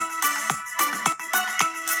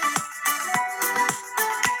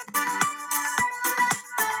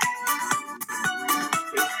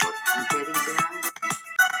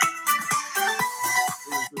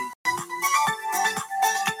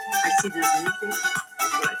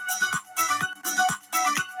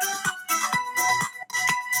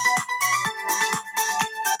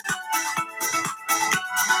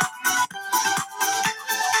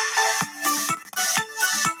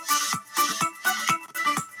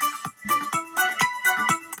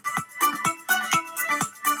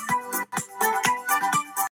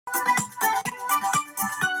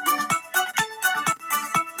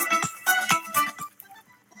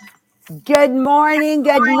Good morning,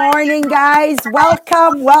 guys.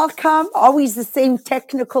 Welcome. Always the same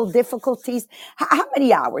technical difficulties. How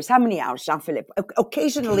many hours? Jean-Philippe?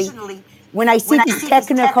 Occasionally, when I see these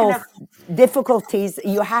technical difficulties,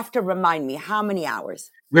 you have to remind me how many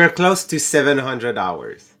hours. We're close to 700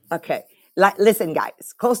 hours. Okay. Listen,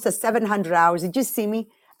 guys, close to 700 hours. Did you see me?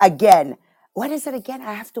 Again. What is it again?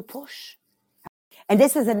 I have to push. And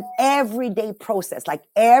this is an everyday process. Like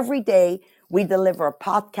every day we deliver a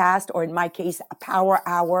podcast, or in my case, a power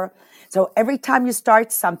hour. So every time you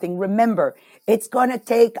start something, remember, it's going to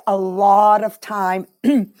take a lot of time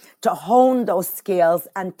to hone those skills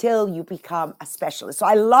until you become a specialist. So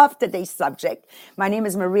I love today's subject. My name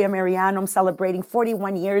is Maria Mariano. I'm celebrating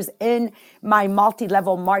 41 years in my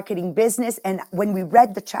multi-level marketing business. And when we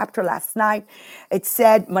read the chapter last night, it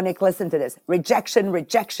said, Monique, listen to this: rejection,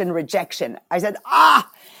 rejection, rejection. I said,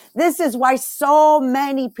 this is why so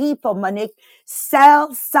many people, Monique,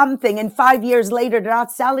 sell something and 5 years later, they're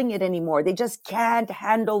not selling it anymore. They just can't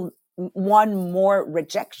handle one more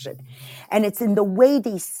rejection. And it's in the way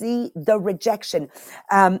they see the rejection.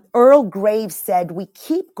 Earl Graves said, we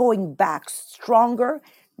keep going back stronger,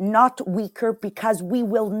 not weaker, because we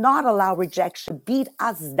will not allow rejection to beat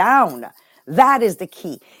us down. That is the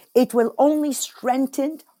key. It will only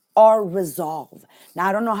strengthen our resolve. Now,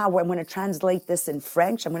 I don't know how I'm going to translate this in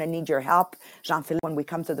French. I'm going to need your help, Jean-Philippe, when we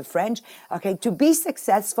come to the French. Okay, to be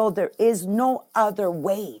successful, there is no other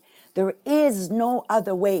way. There is no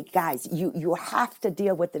other way, guys. You have to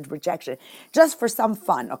deal with the rejection. Just for some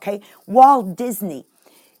fun, okay? Walt Disney,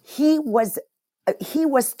 he was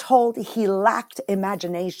told he lacked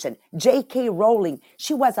imagination. J.K. Rowling,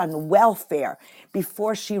 she was on welfare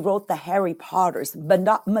before she wrote the Harry Potters.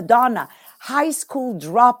 Madonna, high school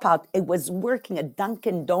dropout, it was working at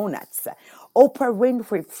Dunkin' Donuts. Oprah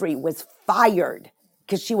Winfrey was fired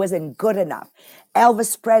because she wasn't good enough.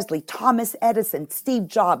 Elvis Presley, Thomas Edison, Steve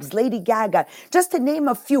Jobs, Lady Gaga, just to name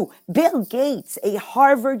a few. Bill Gates, a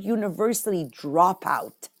Harvard University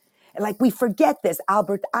dropout. Like, we forget this.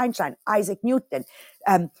 Albert Einstein, Isaac Newton,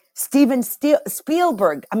 Steven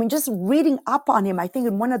Spielberg. I mean, just reading up on him, I think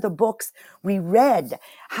in one of the books we read,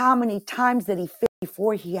 how many times did he fail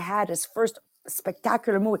before he had his first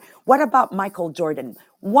spectacular movie? What about Michael Jordan?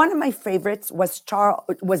 One of my favorites was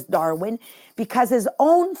Darwin, because his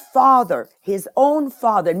own father,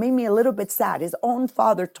 it made me a little bit sad. His own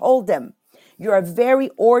father told him, "You're a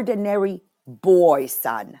very ordinary boy,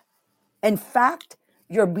 son. In fact,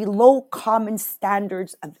 you're below common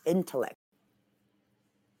standards of intellect."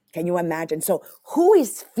 Can you imagine? So who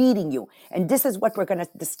is feeding you? And this is what we're going to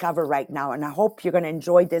discover right now. And I hope you're going to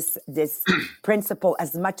enjoy this principle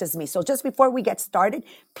as much as me. So just before we get started,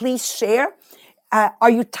 please share. Are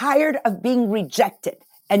you tired of being rejected?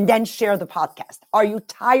 And then share the podcast. Are you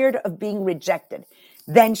tired of being rejected?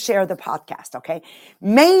 Then share the podcast, okay?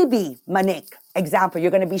 Maybe, Monique, example,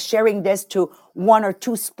 you're going to be sharing this to one or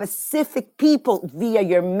two specific people via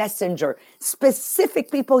your messenger,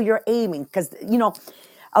 specific people you're aiming, because, you know,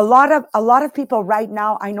 a lot of people right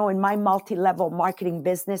now, I know in my multi-level marketing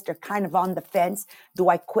business, they're kind of on the fence. Do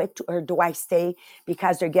I quit or do I stay?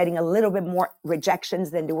 Because they're getting a little bit more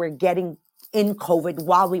rejections than they were getting in COVID,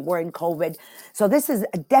 while we were in COVID. So this is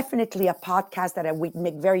definitely a podcast that I would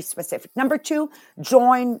make very specific. Number 2,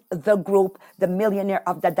 join the group, The Millionaire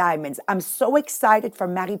of the Diamonds. I'm so excited for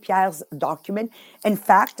Marie-Pierre's document. In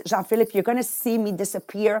fact, Jean-Philippe, you're going to see me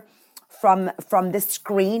disappear from this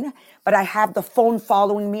screen, but I have the phone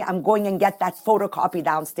following me. I'm going and get that photocopy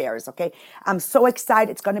downstairs, okay? I'm so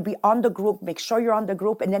excited. It's going to be on the group. Make sure you're on the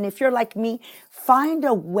group. And then if you're like me, find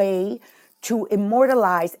a way to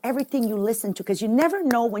immortalize everything you listen to, because you never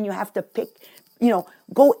know when you have to pick,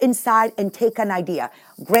 go inside and take an idea.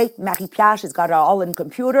 Great, Marie-Pierre, she's got it all in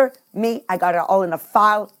computer. Me, I got it all in a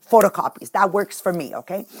file, photocopies. That works for me,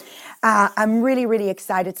 okay? I'm really, really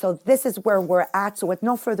excited. So this is where we're at. So with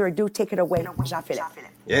no further ado, take it away, Jean-Philippe.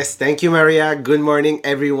 Yes, thank you, Maria. Good morning,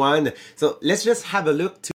 everyone. So let's just have a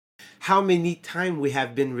look to how many times we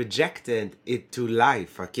have been rejected into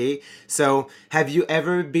life, okay? So have you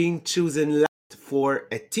ever been chosen last for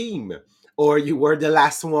a team, or you were the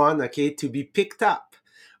last one, okay, to be picked up?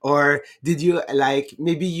 Or did you, like,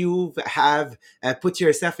 maybe you have put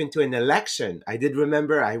yourself into an election? I did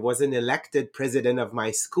remember I was an elected president of my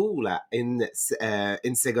school in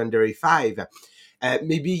secondary five.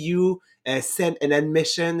 Maybe you sent an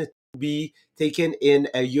admission to be taken in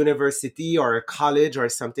a university or a college or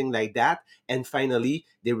something like that, and finally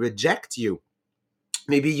they reject you.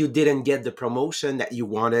 Maybe you didn't get the promotion that you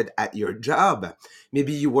wanted at your job.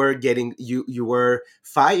 Maybe you were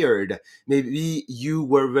fired. Maybe you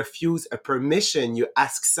were refused a permission. You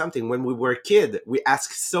asked something. When we were a kid, we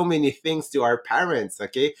ask so many things to our parents,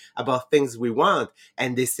 okay, about things we want,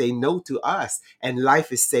 and they say no to us, and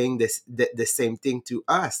life is saying the same thing to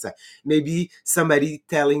us. Maybe somebody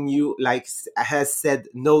telling you, like, has said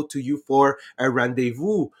no to you for a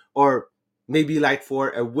rendezvous, or maybe like for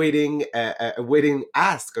a wedding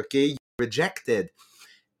ask, okay, you rejected.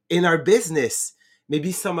 In our business,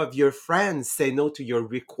 maybe some of your friends say no to your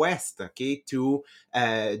request, okay, to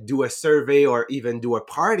do a survey or even do a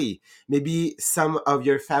party. Maybe some of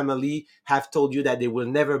your family have told you that they will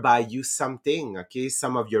never buy you something, okay,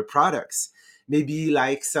 some of your products. Maybe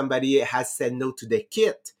like somebody has said no to the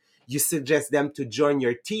kit. You suggest them to join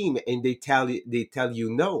your team and they tell you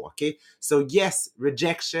no, okay. So yes,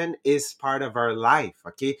 rejection is part of our life,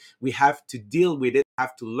 okay. We have to deal with it,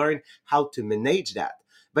 have to learn how to manage that.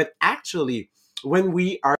 But actually, when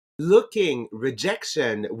we are looking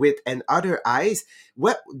rejection with an other eyes,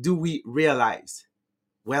 what do we realize?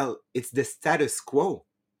 Well, it's the status quo.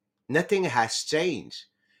 Nothing has changed.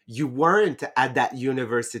 You weren't at that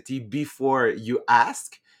university before you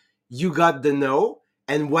asked. You got the no.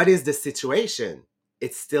 And what is the situation?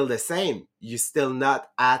 It's still the same. You're still not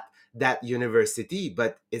at that university,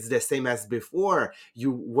 but it's the same as before.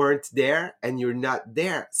 You weren't there and you're not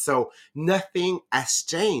there. So nothing has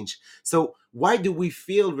changed. So why do we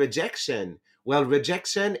feel rejection? Well,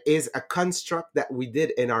 rejection is a construct that we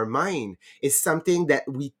did in our mind. Is something that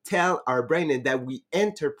we tell our brain and that we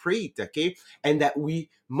interpret, okay, and that we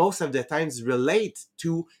most of the times relate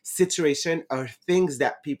to situation or things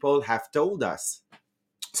that people have told us.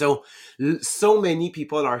 So, so many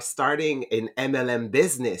people are starting an MLM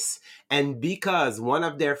business, and because one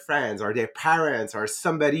of their friends or their parents or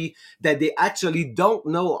somebody that they actually don't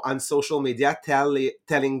know on social media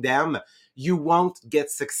telling them you won't get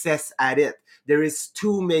success at it. There is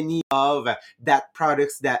too many of that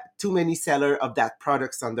products, that too many seller of that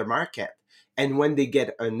products on the market. And when they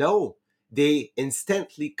get a no, they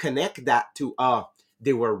instantly connect that to,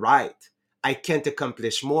 they were right. I can't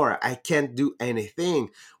accomplish more. I can't do anything.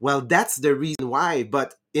 Well, that's the reason why.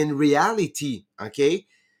 But in reality, okay,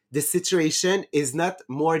 the situation is not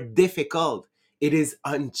more difficult, it is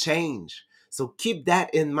unchanged. So keep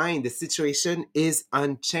that in mind. The situation is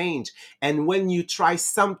unchanged. And when you try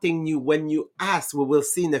something new, when you ask, we will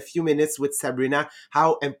see in a few minutes with Sabrina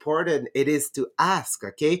how important it is to ask,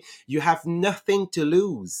 okay? You have nothing to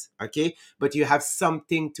lose, okay? But you have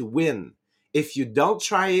something to win. If you don't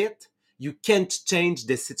try it, you can't change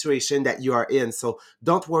the situation that you are in. So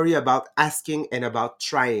don't worry about asking and about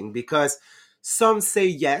trying, because some say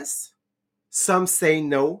yes, some say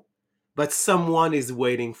no, but someone is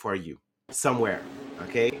waiting for you somewhere.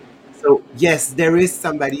 Okay. So, yes, there is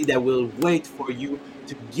somebody that will wait for you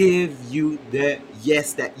to give you the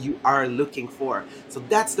yes that you are looking for. So,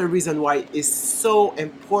 that's the reason why it's so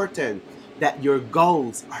important that your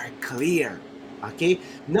goals are clear. Okay.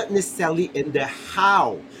 Not necessarily in the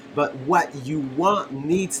how, but what you want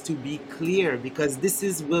needs to be clear, because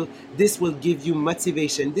this will give you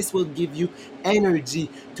motivation. This will give you energy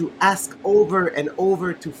to ask over and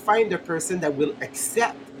over to find a person that will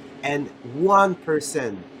accept. And one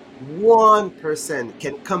person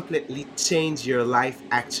can completely change your life,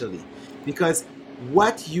 actually, because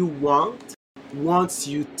what you want wants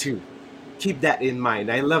you to. Keep that in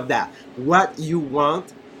mind. I love that. What you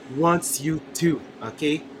want wants you to,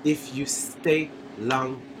 okay, if you stay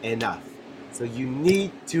long enough. So you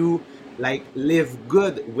need to, like, live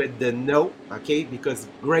good with the no, okay, because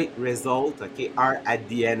great results, okay, are at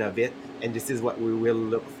the end of it. And this is what we will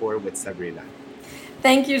look for with Sabrina.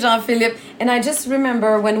 Thank you, Jean-Philippe. And I just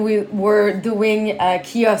remember when we were doing a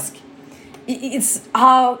kiosk, it's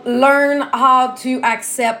how learn how to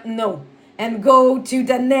accept no and go to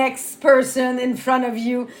the next person in front of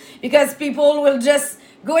you, because people will just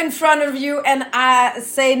go in front of you and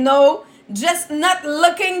say no, just not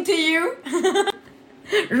looking to you,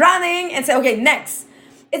 running and say, okay, next.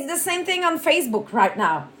 It's the same thing on Facebook right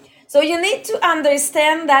now. So you need to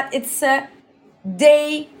understand that it's a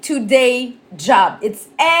day to day job. It's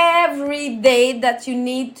every day that you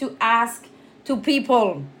need to ask to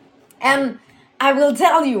people. And I will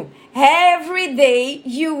tell you, every day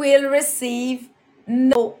you will receive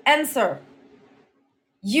no answer.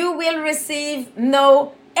 You will receive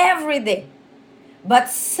no every day. But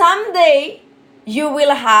someday you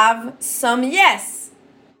will have some yes.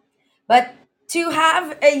 But to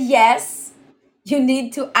have a yes, you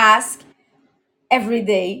need to ask every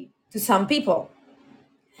day to some people.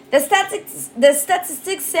 The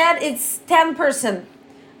statistics said it's 10%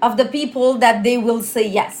 of the people that they will say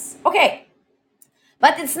yes. Okay,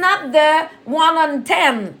 but it's not the 1 on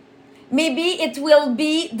 10. Maybe it will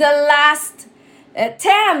be the last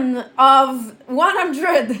 10 of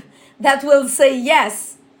 100 that will say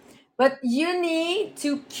yes. But you need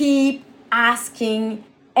to keep asking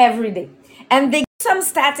every day. And they give some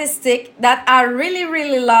statistic that I really,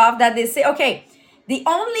 really love, that they say, okay, the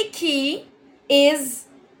only key is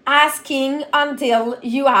asking until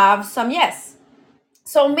you have some yes.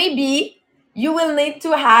 So maybe you will need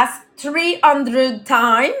to ask 300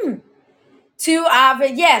 times to have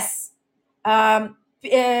a yes. PFK,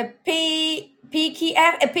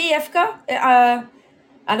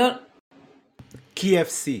 I don't,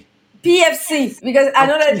 KFC. PFC, because I Oh,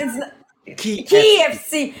 know that it's not, KFC.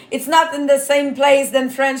 KFC. It's not in the same place than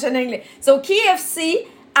French and English. So KFC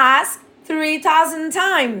ask 3,000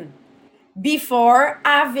 times before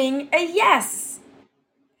having a yes.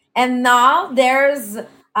 And now there's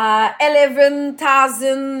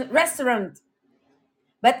 11,000 restaurants.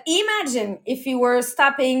 But imagine if you were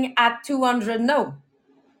stopping at 200 no.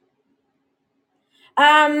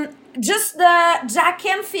 Just the Jack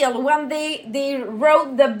Canfield, when they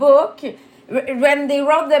wrote the book, Bouillon de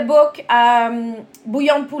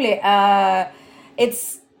Poulet,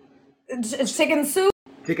 it's chicken soup,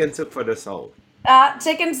 Chicken soup for the soul.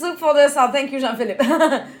 chicken soup for the soul. Thank you, Jean-Philippe.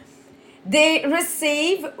 They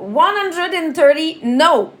receive 130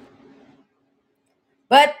 no,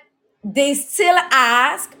 but they still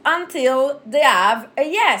ask until they have a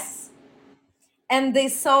yes, and they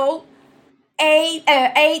sold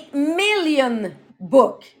 8 million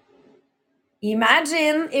book.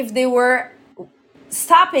 Imagine if they were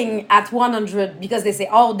stopping at 100, because they say,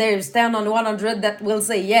 oh, there's 10 on 100 that will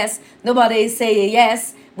say yes, nobody say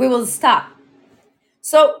yes, we will stop.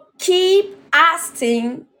 So keep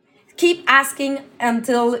asking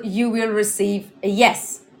until you will receive a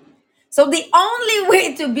yes. So the only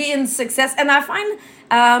way to be in success, and I find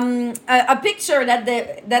a picture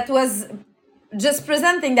that was just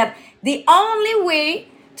presenting that the only way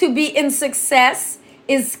to be in success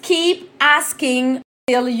is keep asking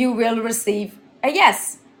till you will receive a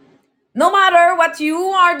yes. No matter what you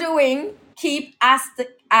are doing, keep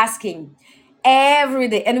asking every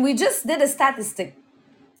day. And we just did a statistic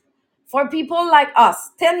for people like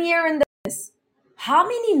us, 10 years in the business. How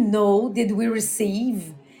many no did we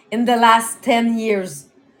receive in the last 10 years?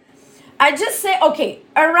 I just say, okay,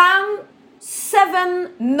 around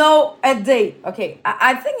 7 no a day. Okay,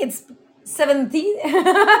 I think it's 70.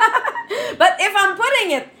 But if I'm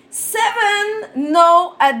putting it 7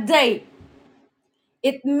 no a day,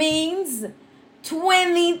 it means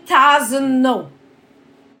 20,000 no.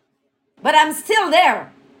 But I'm still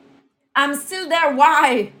there. I'm still there.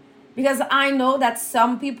 Why? Because I know that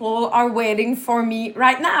some people are waiting for me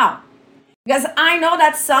right now. Because I know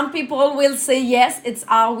that some people will say yes, it's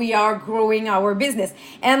how we are growing our business.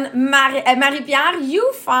 And Marie-Pierre,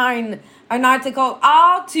 you find an article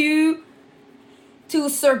how to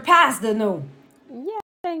surpass the no. Yeah,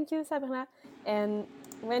 thank you, Sabrina. And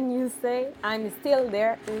when you say I'm still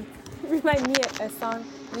there, it reminds me of a song.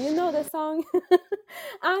 Do you know the song?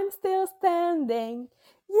 I'm still standing.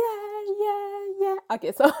 Yeah, yeah, yeah.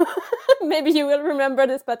 Okay, so maybe you will remember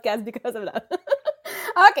this podcast because of that.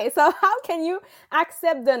 Okay, so how can you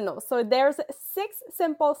accept the no? So there's 6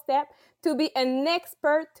 simple steps to be an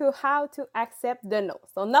expert to how to accept the no.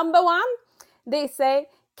 So number 1, they say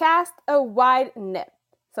cast a wide net.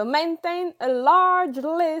 So maintain a large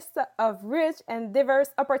list of rich and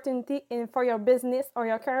diverse opportunities for your business or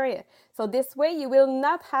your career. So this way you will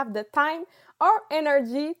not have the time or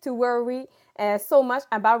energy to worry so much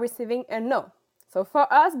about receiving a no. So for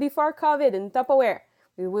us, before COVID in Tupperware,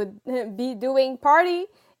 we would be doing party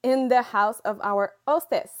in the house of our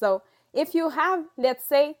hostess. So if you have, let's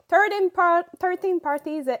say, 13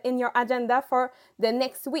 parties in your agenda for the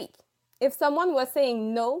next week, if someone was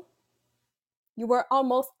saying no, you were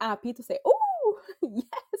almost happy to say, oh,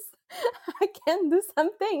 yes, I can do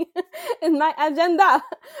something in my agenda.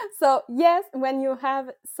 So yes, when you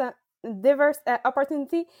have some diverse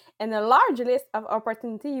opportunity and a large list of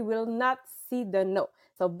opportunity, you will not see the no.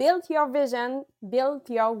 So build your vision, build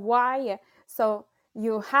your why. So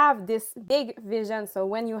you have this big vision. So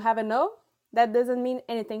when you have a no, that doesn't mean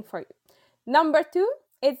anything for you. Number 2,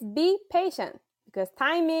 it's be patient, because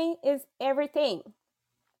timing is everything.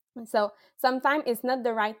 So sometimes it's not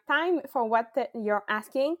the right time for what you're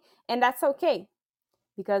asking, and that's okay.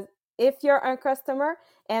 Because if you're a customer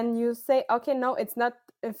and you say, okay, no, it's not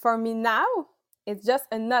for me now, it's just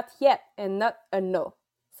a not yet and not a no.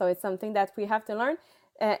 So it's something that we have to learn.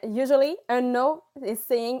 Usually, a no is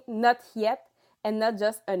saying not yet and not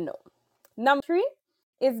just a no. Number 3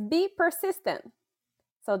 is be persistent.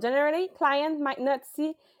 So generally, clients might not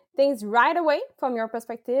see things right away from your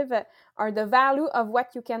perspective or the value of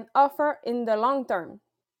what you can offer in the long term.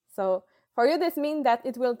 So for you, this means that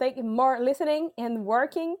it will take more listening and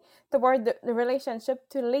working toward the relationship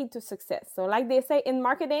to lead to success. So like they say in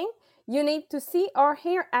marketing, you need to see or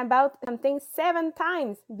hear about something 7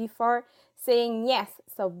 times before saying yes.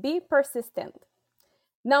 So be persistent.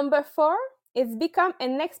 Number 4 is become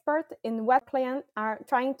an expert in what clients are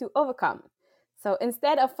trying to overcome. So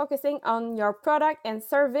instead of focusing on your product and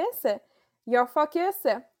service, your focus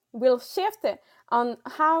will shift on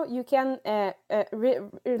how you can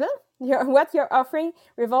what you're offering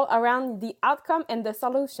revolve around the outcome and the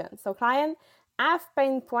solution. So client have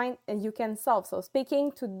pain point and you can solve. So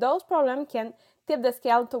speaking to those problems can tip the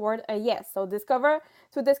scale toward a yes. So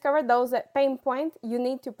to discover those pain points, you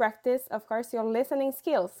need to practice, of course, your listening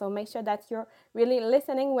skills. So make sure that you're really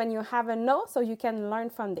listening when you have a no, so you can learn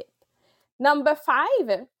from it. Number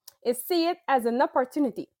 5 is see it as an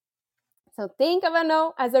opportunity. So think of a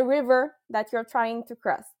no as a river that you're trying to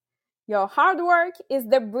cross. Your hard work is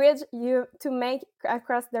the bridge you to make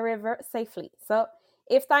across the river safely. So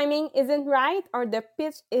if timing isn't right or the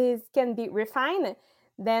pitch can be refined,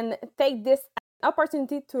 then take this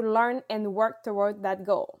opportunity to learn and work toward that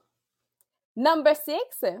goal. Number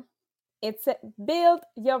 6, it's build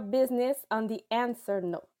your business on the answer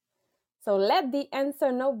no. So let the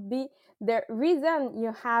answer no be the reason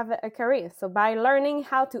you have a career. So by learning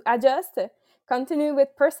how to adjust, continue with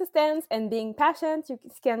persistence and being patient, you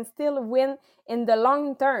can still win in the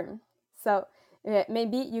long term. So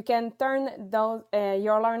maybe you can turn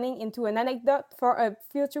your learning into an anecdote for a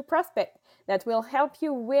future prospect that will help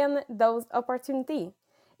you win those opportunities.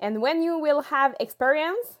 And when you will have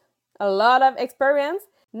experience, a lot of experience,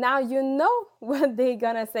 now you know what they're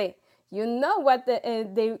gonna say. You know what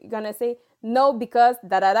they're gonna say, no because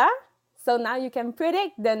da da da. So now you can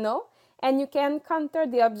predict the no and you can counter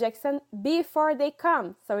the objection before they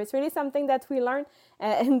come. So it's really something that we learned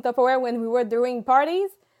in Tupperware when we were doing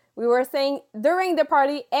parties. We were saying during the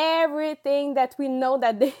party everything that we know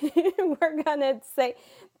that they were gonna say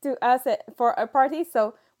to us for a party.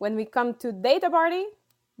 So when we come to date a party,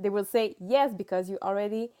 they will say yes because you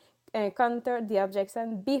already counter the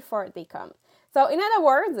objection before they come. So in other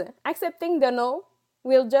words, accepting the no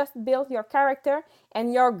will just build your character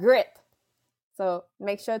and your grit. So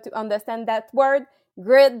make sure to understand that word,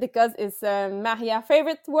 grit, because it's Maria's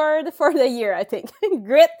favorite word for the year, I think.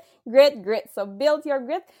 Grit, grit, grit. So build your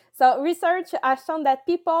grit. So research has shown that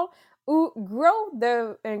people who grow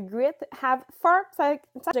the grit have 4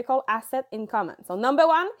 psychological assets in common. So number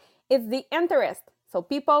 1 is the interest. So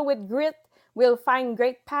people with grit will find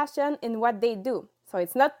great passion in what they do. So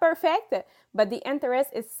it's not perfect, but the interest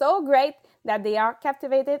is so great that they are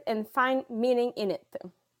captivated and find meaning in it.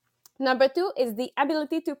 Number 2 is the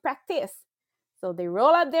ability to practice. So they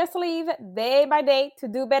roll up their sleeve day by day to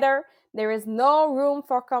do better. There is no room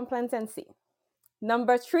for complacency.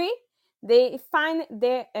 Number 3, they find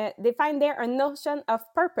there a notion of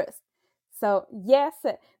purpose. So yes,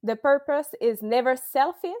 the purpose is never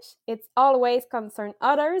selfish. It's always concern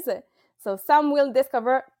others. So some will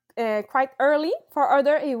discover quite early. For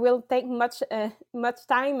others, it will take much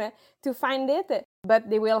time to find it, but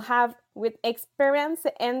they will have with experience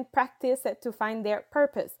and practice to find their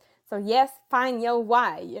purpose. So yes, find your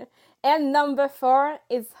why. And number 4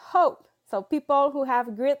 is hope. So people who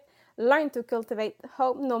have grit learn to cultivate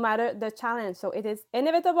hope no matter the challenge. So it is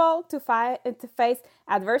inevitable to face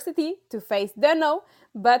adversity, to face the no,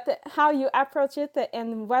 but how you approach it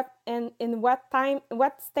and in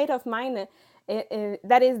what state of mind,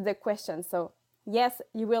 that is the question. So yes,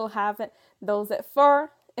 you will have those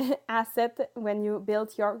 4 assets when you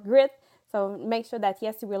build your grit. So make sure that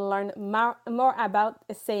yes, you will learn more about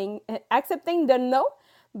accepting the no,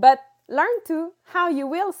 but learn to how you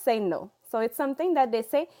will say no. So it's something that they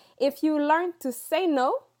say, if you learn to say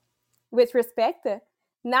no with respect,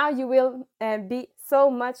 now you will be so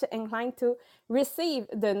much inclined to receive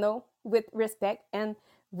the no with respect and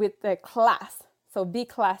with class. So be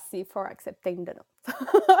classy for accepting the no.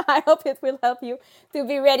 I hope it will help you to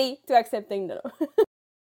be ready to accepting the no.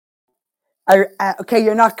 Okay,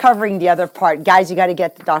 you're not covering the other part. Guys, you got to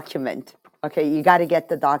get the document. Okay, you got to get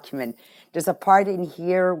the document. There's a part in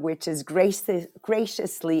here which is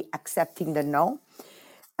graciously accepting the no.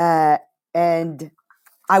 And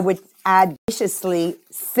I would add graciously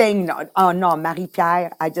saying no. Oh no,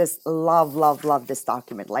 Marie-Pierre, I just love this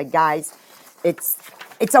document. Like guys, it's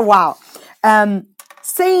a wow. Um,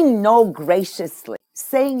 saying no graciously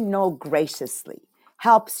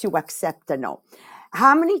helps you accept a no.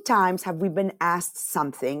 How many times have we been asked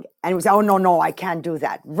something and we say, oh no, I can't do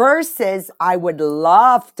that, versus I would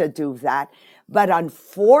love to do that, but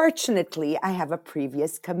unfortunately I have a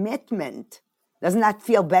previous commitment. Doesn't that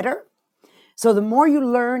feel better? So the more you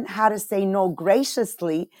learn how to say no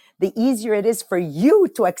graciously, the easier it is for you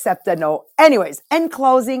to accept a no. Anyways, in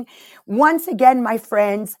closing, once again, my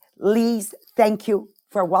friends, Lise, thank you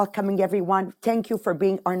for welcoming everyone. Thank you for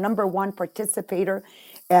being our number one participator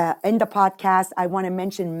in the podcast. I want to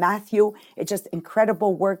mention Matthew. It's just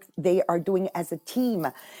incredible work they are doing as a team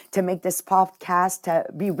to make this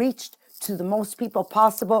podcast be reached to the most people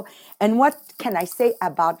possible. And what can I say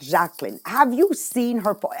about Jacqueline? Have you seen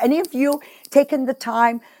her? Any of you taken the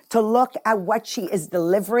time to look at what she is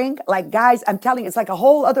delivering? Like, guys, I'm telling you, it's like a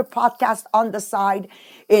whole other podcast on the side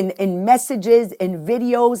in messages, in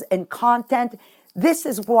videos, in content. This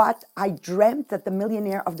is what I dreamt that the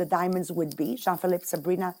Millionaire of the Diamonds would be, Jean-Philippe,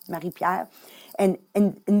 Sabrina, Marie-Pierre. And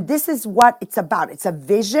this is what it's about. It's a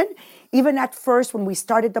vision. Even at first, when we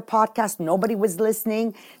started the podcast, nobody was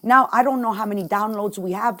listening. Now, I don't know how many downloads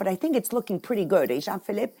we have, but I think it's looking pretty good.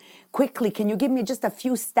 Jean-Philippe, quickly, can you give me just a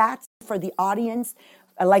few stats for the audience?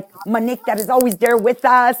 Like Monique, that is always there with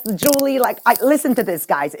us. Julie, listen to this,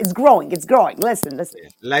 guys. It's growing. It's growing. Listen.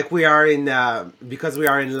 Like we are in because we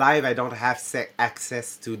are in live, I don't have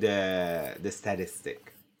access to the statistic.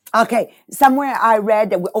 Okay, somewhere I read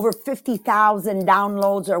that over 50,000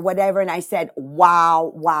 downloads or whatever, and I said,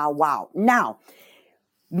 wow. Now,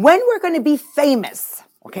 when we're going to be famous,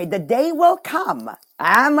 okay, the day will come.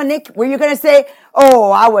 Monique, where you're going to say,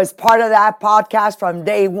 oh, I was part of that podcast from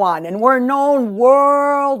day one, and we're known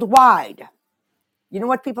worldwide. You know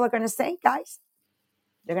what people are going to say, guys?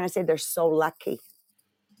 They're going to say they're so lucky.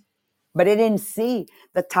 But they didn't see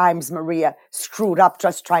the times Maria screwed up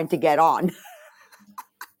just trying to get on.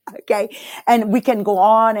 Okay. And we can go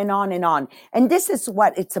on and on and on. And this is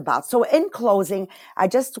what it's about. So in closing, I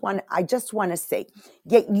just want to say,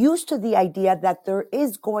 get used to the idea that there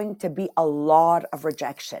is going to be a lot of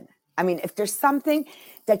rejection. I mean, if there's something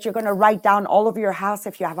that you're going to write down all over your house,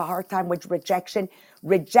 if you have a hard time with rejection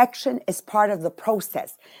is part of the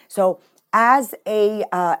process. So as a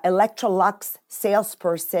Electrolux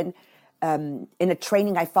salesperson, in a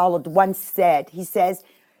training I followed once said, he says,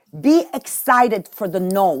 be excited for the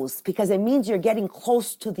no's because it means you're getting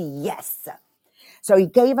close to the yes. So he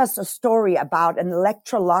gave us a story about an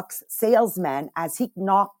Electrolux salesman as he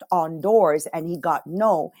knocked on doors and he got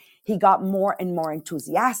no, he got more and more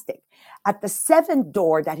enthusiastic. At the seventh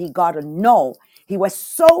door that he got a no, he was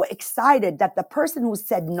so excited that the person who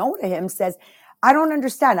said no to him says, I don't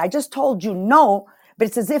understand. I just told you no, but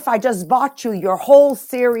it's as if I just bought you your whole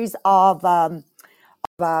series of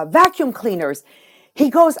vacuum cleaners. He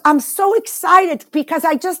goes, I'm so excited because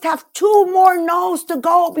I just have 2 more no's to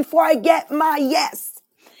go before I get my yes.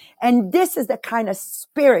 And this is the kind of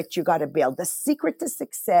spirit you got to build. The secret to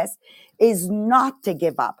success is not to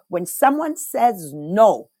give up. When someone says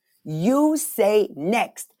no, you say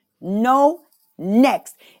next. No,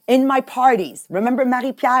 next. In my parties, remember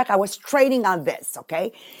Marie-Pierre, I was training on this,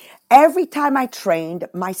 okay? Every time I trained,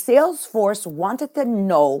 my sales force wanted to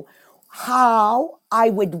know how I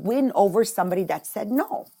would win over somebody that said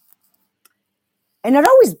no. And it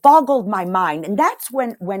always boggled my mind. And that's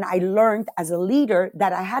when I learned as a leader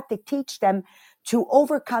that I had to teach them to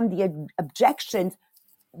overcome the objections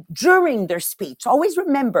during their speech. Always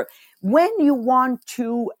remember, when you want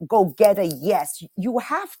to go get a yes, you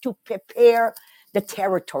have to prepare the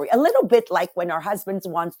territory. A little bit like when our husbands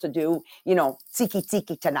wants to do,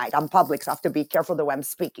 tsiki tonight. I'm public, so I have to be careful the way I'm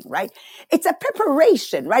speaking, right? It's a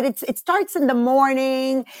preparation, right? It starts in the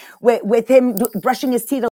morning with him brushing his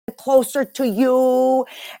teeth a little closer to you.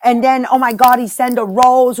 And then, oh my God, he sent a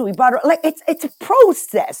rose, we bought her. Like it's a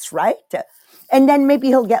process, right? And then maybe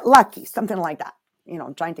he'll get lucky, something like that.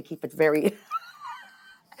 I'm trying to keep it very,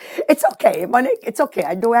 it's okay, Monique, it's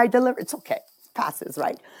okay. The way I deliver, it's okay. It passes,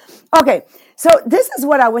 right? Okay, so this is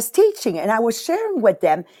what I was teaching, and I was sharing with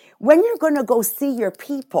them, when you're going to go see your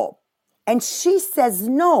people, and she says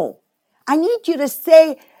no, I need you to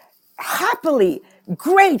say happily,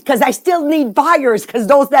 great, because I still need buyers, because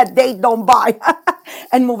those that date don't buy,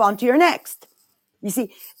 and move on to your next. You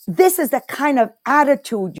see, this is the kind of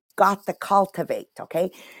attitude you got to cultivate,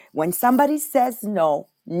 okay? When somebody says no,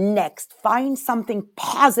 next. Find something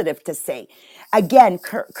positive to say. Again,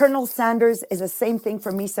 Colonel Sanders is the same thing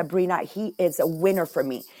for me, Sabrina. He is a winner for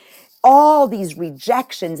me. All these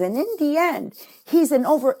rejections, and in the end, he's in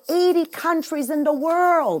over 80 countries in the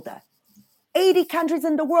world. 80 countries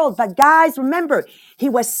in the world. But guys, remember, he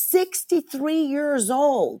was 63 years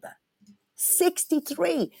old.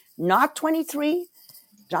 63, not 23.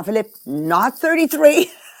 Jean-Philippe, not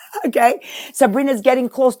 33. Okay. Sabrina's getting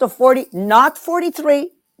close to 40, not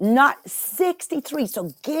 43, not 63.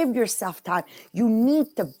 So give yourself time. You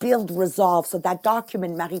need to build resolve. So that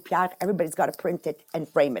document, Marie-Pierre, everybody's got to print it and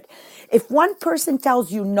frame it. If one person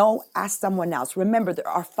tells you no, ask someone else. Remember, there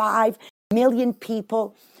are 5 million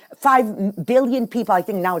people, 5 billion people, I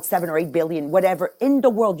think now it's 7 or 8 billion, whatever, in the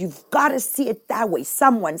world. You've got to see it that way.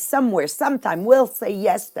 Someone, somewhere, sometime will say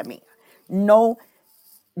yes to me. No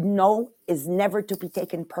is never to be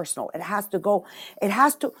taken personal. It has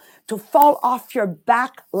to fall off your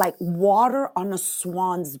back like water on a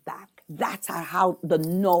swan's back. That's how the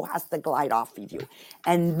no has to glide off of you.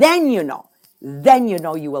 And then you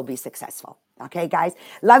know you will be successful. Okay, guys,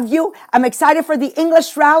 love you. I'm excited for the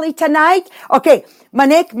English rally tonight. Okay,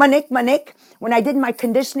 Monique, when I did my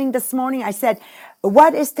conditioning this morning, I said,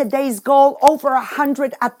 what is today's goal? Over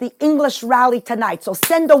 100 at the English rally tonight. So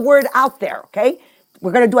send the word out there, okay?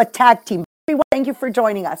 We're going to do a tag team. Everyone, thank you for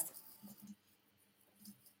joining us.